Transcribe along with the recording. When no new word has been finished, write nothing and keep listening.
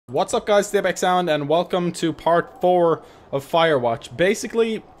What's up guys, Stayback Sound, and welcome to part 4 of Firewatch.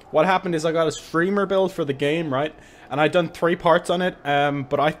 Basically, what happened is I got a streamer build for the game, right? And I'd done 3 parts on it,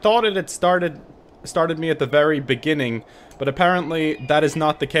 but I thought it had started me at the very beginning, but apparently that is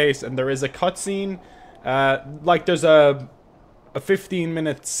not the case, and there is a cutscene, like there's a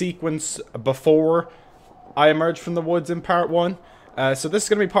 15-minute sequence before I emerged from the woods in part 1. So this is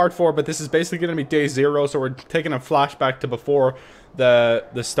going to be part 4, but this is basically going to be day 0, so we're taking a flashback to before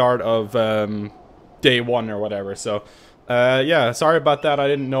the start of day 1 or whatever. So yeah, sorry about that. I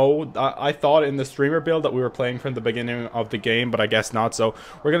didn't know. I thought in the streamer build that we were playing from the beginning of the game, but I guess not. So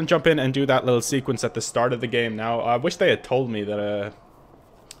we're going to jump in and do that little sequence at the start of the game now. I wish they had told me that,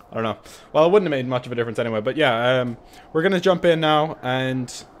 I don't know. Well, it wouldn't have made much of a difference anyway, but yeah, we're going to jump in now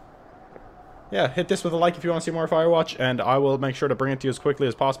and yeah, hit this with a like if you want to see more Firewatch, and I will make sure to bring it to you as quickly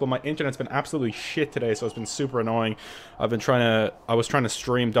as possible. My internet's been absolutely shit today, so it's been super annoying. I was trying to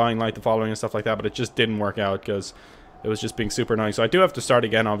stream Dying Light the following and stuff like that, but it just didn't work out because it was just being super annoying. So I do have to start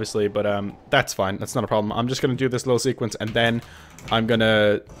again, obviously, but that's fine. That's not a problem. I'm just going to do this little sequence, and then I'm going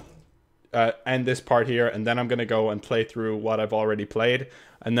to end this part here, and then I'm going to go and play through what I've already played,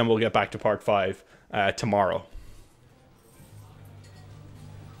 and then we'll get back to part 5 tomorrow.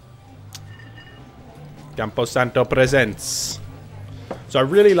 Campo Santo presents. So I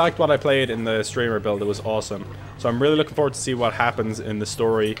really liked what I played in the streamer build. It was awesome. So I'm really looking forward to see what happens in the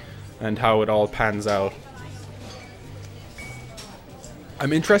story and how it all pans out.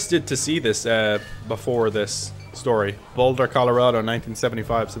 I'm interested to see this before this story. Boulder, Colorado,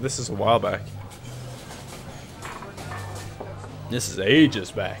 1975. So this is a while back. This is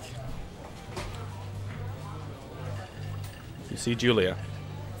ages back. You see Julia.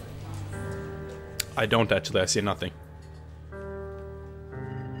 I don't actually, I see nothing.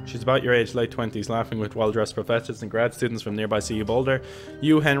 She's about your age, late 20s, laughing with well-dressed professors and grad students from nearby CU Boulder.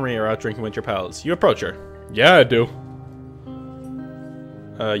 You, Henry, are out drinking with your pals. You approach her. Yeah, I do.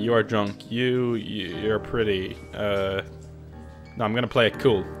 You are drunk. You're pretty. No, I'm gonna play it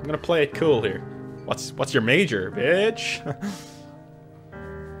cool. I'm gonna play it cool here. What's your major, bitch?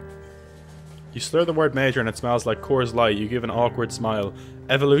 You slur the word major and it smells like Coors Light. You give an awkward smile.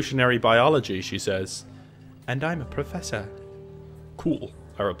 Evolutionary biology, she says. And I'm a professor. Cool,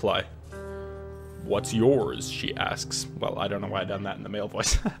 I reply. What's yours, she asks. Well, I don't know why I done that in the male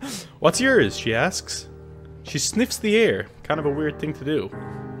voice. What's yours, she asks. She sniffs the air. Kind of a weird thing to do.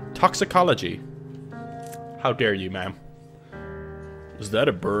 Toxicology. How dare you, ma'am? Was that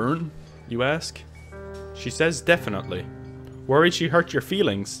a burn, you ask? She says definitely. Worried she hurt your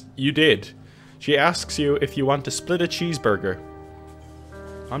feelings? You did. She asks you if you want to split a cheeseburger.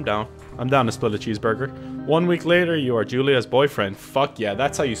 I'm down. I'm down to split a cheeseburger. 1 week later, you are Julia's boyfriend. Fuck yeah,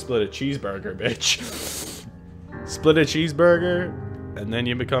 that's how you split a cheeseburger, bitch. Split a cheeseburger, and then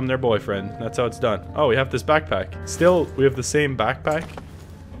you become their boyfriend. That's how it's done. Oh, we have this backpack. Still, we have the same backpack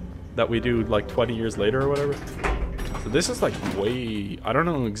that we do like 20 years later or whatever. So this is like way... I don't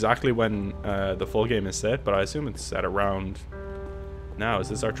know exactly when the full game is set, but I assume it's at around... Now, is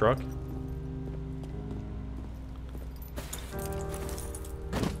this our truck?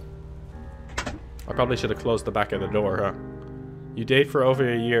 I probably should have closed the back of the door, huh? You date for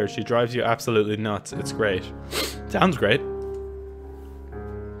over a year. She drives you absolutely nuts. It's great. Sounds great.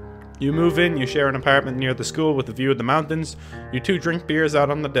 You move in. You share an apartment near the school with a view of the mountains. You two drink beers out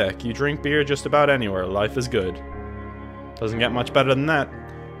on the deck. You drink beer just about anywhere. Life is good. Doesn't get much better than that.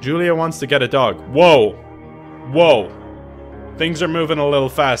 Julia wants to get a dog. Whoa. Whoa. Things are moving a little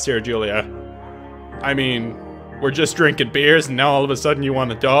fast here, Julia. I mean, we're just drinking beers and now all of a sudden you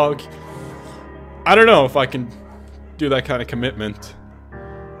want a dog? I don't know if I can do that kind of commitment.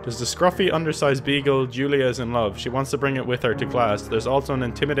 There's the scruffy, undersized beagle. Julia is in love. She wants to bring it with her to class. There's also an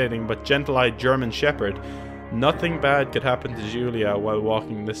intimidating but gentle-eyed German shepherd. Nothing bad could happen to Julia while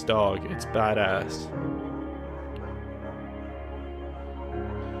walking this dog. It's badass.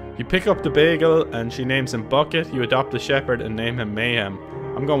 You pick up the bagel and she names him Bucket. You adopt the shepherd and name him Mayhem.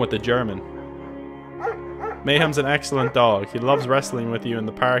 I'm going with the German. Mayhem's an excellent dog. He loves wrestling with you in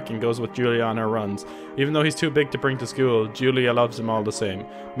the park and goes with Julia on her runs. Even though he's too big to bring to school, Julia loves him all the same.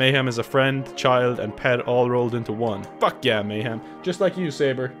 Mayhem is a friend, child, and pet all rolled into one. Fuck yeah, Mayhem. Just like you,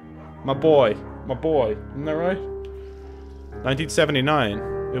 Saber. My boy. My boy. Isn't that right? 1979.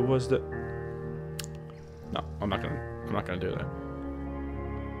 It was the... No, I'm not gonna do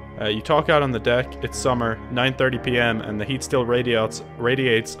that. You talk out on the deck. It's summer, 9:30 p.m., and the heat still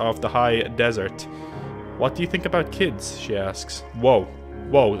radiates off the high desert. What do you think about kids? She asks. Whoa.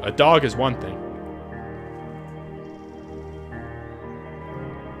 Whoa, a dog is one thing.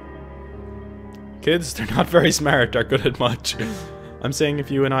 Kids, they're not very smart or good at much. I'm saying if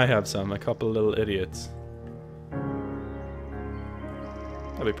you and I have some, a couple of little idiots.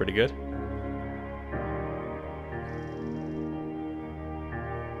 That'd be pretty good.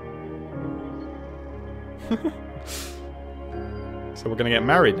 So we're gonna get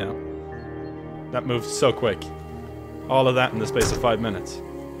married now. That moved so quick. All of that in the space of 5 minutes.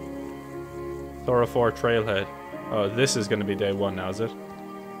 Thora 4 Trailhead. Oh, this is gonna be day 1 now, is it?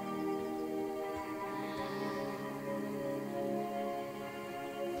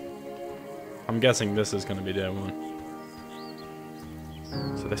 I'm guessing this is gonna be day 1.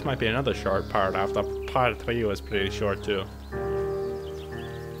 So this might be another short part after part 3 was pretty short too.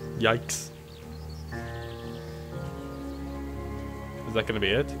 Yikes. Is that gonna be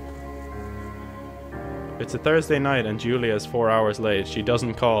it? It's a Thursday night and Julia's 4 hours late. She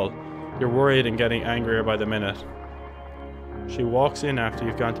doesn't call. You're worried and getting angrier by the minute. She walks in after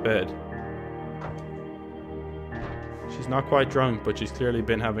you've gone to bed. She's not quite drunk, but she's clearly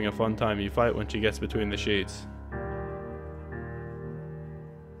been having a fun time. You fight when she gets between the sheets.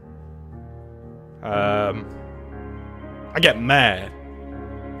 I get mad.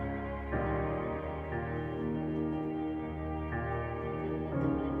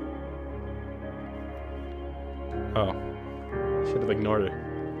 Oh. Should have ignored it.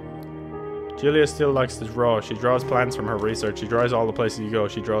 Julia still likes to draw. She draws plans from her research. She draws all the places you go.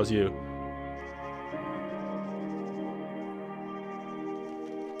 She draws you.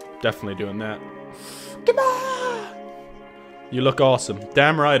 Definitely doing that. Come on! You look awesome.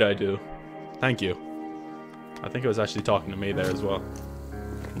 Damn right I do. Thank you. I think it was actually talking to me there as well.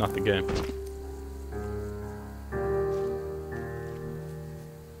 Not the game.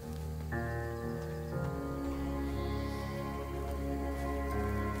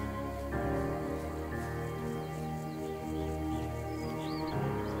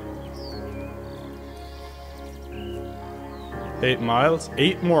 $8 miles?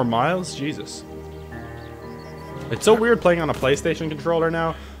 8 more miles? Jesus. It's so weird playing on a PlayStation controller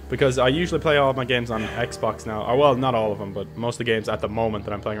now, because I usually play all of my games on Xbox now. Or, well, not all of them, but most of the games at the moment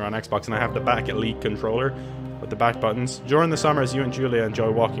that I'm playing are on Xbox, and I have the back Elite controller with the back buttons. During the summers, you and Julia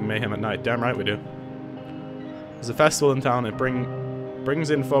enjoy walking Mayhem at night. Damn right we do. There's a festival in town. It brings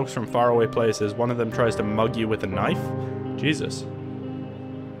in folks from faraway places. One of them tries to mug you with a knife. Jesus.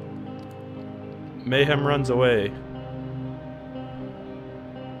 Mayhem runs away.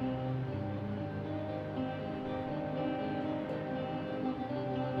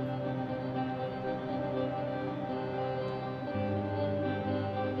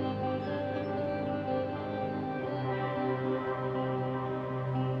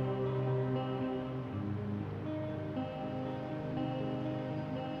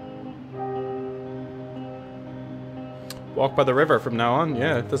 Walk by the river from now on.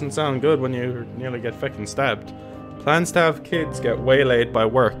 Yeah, it doesn't sound good when you nearly get fucking stabbed. Plans to have kids get waylaid by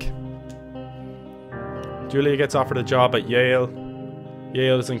work. Julia gets offered a job at Yale.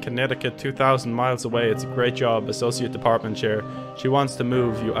 Yale is in Connecticut, 2,000 miles away. It's a great job, associate department chair. She wants to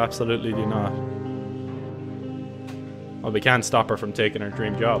move. You absolutely do not. Well, we can't stop her from taking her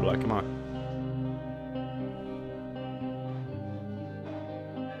dream job. Like, come on.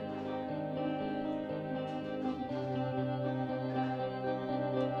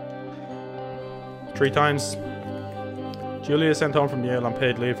 Three times. Julia sent home from Yale on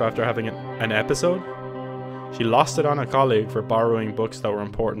paid leave after having an episode. She lost it on a colleague for borrowing books that were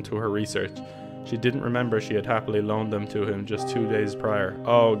important to her research. She didn't remember she had happily loaned them to him just 2 days prior.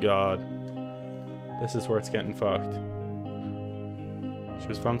 Oh god. This is where it's getting fucked. She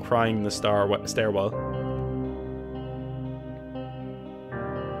was found crying in the stairwell.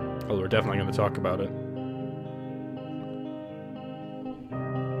 Well, we're definitely going to talk about it.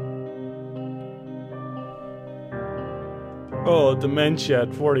 Oh, dementia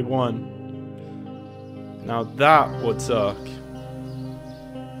at 41. Now that would suck.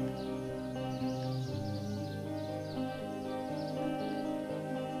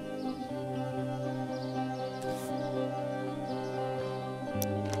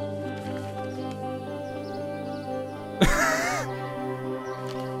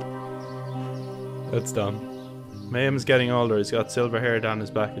 That's dumb. Mayhem's getting older. He's got silver hair down his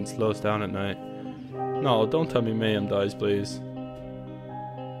back and slows down at night. No, don't tell me Mayhem dies, please.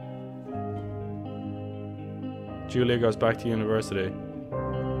 Julia goes back to university.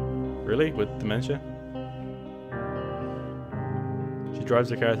 Really? With dementia? She drives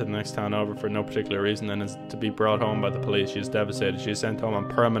the car to the next town over for no particular reason and is to be brought home by the police. She is devastated. She is sent home on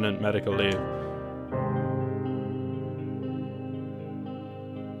permanent medical leave.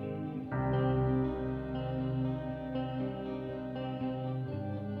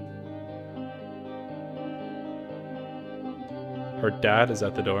 Her dad is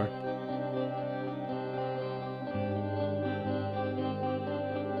at the door.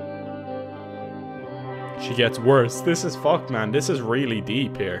 She gets worse. This is fucked, man. This is really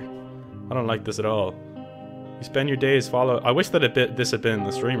deep here. I don't like this at all. You spend your days I wish that this had been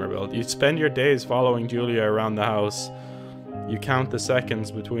the streamer build. You spend your days following Julia around the house. You count the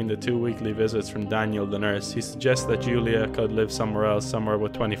seconds between the 2 weekly visits from Daniel, the nurse. He suggests that Julia could live somewhere else, somewhere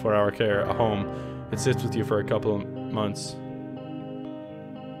with 24-hour care, a home. It sits with you for a couple of months.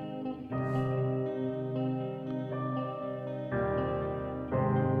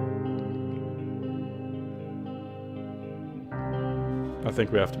 I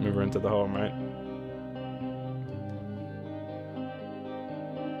think we have to move her into the home, right?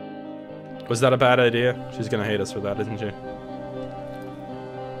 Was that a bad idea? She's gonna hate us for that, isn't she?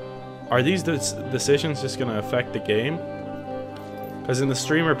 Are these decisions just gonna affect the game? Because in the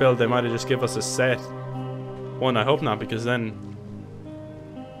streamer build, they might have just give us a set. One, I hope not, because then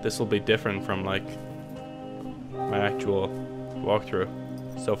this will be different from like my actual walkthrough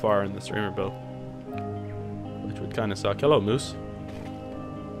so far in the streamer build, which would kind of suck. Hello, Moose.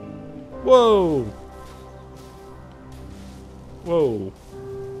 Whoa! Whoa.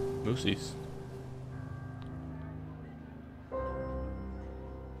 Moosies.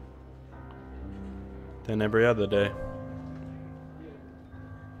 Then every other day.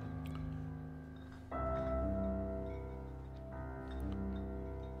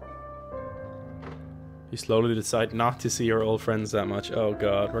 You slowly decide not to see your old friends that much. Oh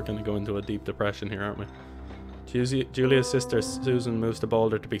god, we're gonna go into a deep depression here, aren't we? Julia's sister Susan moves to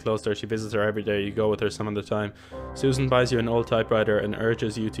Boulder to be close to her. She visits her every day. You go with her some of the time. Susan buys you an old typewriter and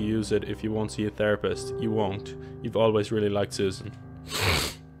urges you to use it if you won't see a therapist. You won't. You've always really liked Susan.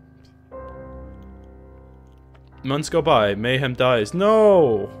 Months go by. Mayhem dies.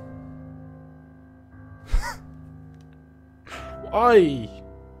 No! Why?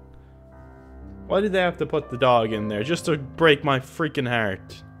 Why did they have to put the dog in there? Just to break my freaking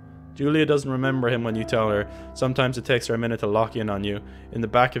heart. Julia doesn't remember him when you tell her. Sometimes it takes her a minute to lock in on you. In the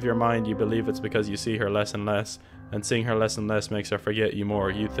back of your mind, you believe it's because you see her less and less, and seeing her less and less makes her forget you more,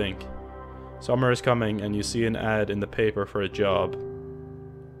 you think. Summer is coming, and you see an ad in the paper for a job.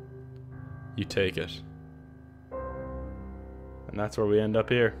 You take it. And that's where we end up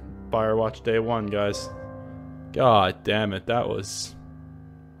here. Firewatch Day 1, guys. God damn it, that was...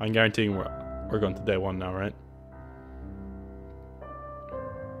 I'm guaranteeing we're going to Day 1 now, right?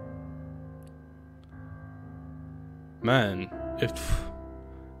 Man, if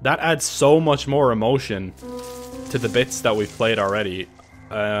that adds so much more emotion to the bits that we've played already.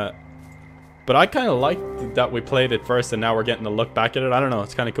 But I kind of like that we played it first and now we're getting to look back at it. I don't know,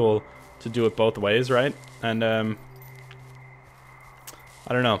 it's kind of cool to do it both ways, right? And I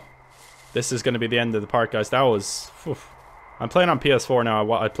don't know. This is going to be the end of the part, guys. That was... Whew. I'm playing on Ps4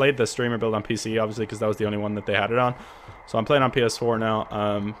 now. I played the streamer build on PC, obviously, because that was the only one that they had it on. So I'm playing on PS4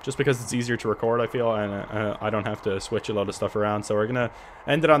 now, just because it's easier to record, I feel, and I don't have to switch a lot of stuff around. So we're going to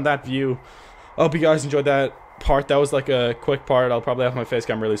end it on that view. I hope you guys enjoyed that part. That was like a quick part. I'll probably have my face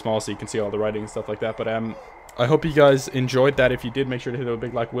cam really small so you can see all the writing and stuff like that. But I hope you guys enjoyed that. If you did, make sure to hit a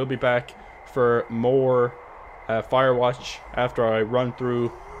big like. We'll be back for more Firewatch after I run through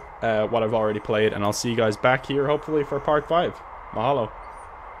what I've already played. And I'll see you guys back here, hopefully, for part 5. Mahalo.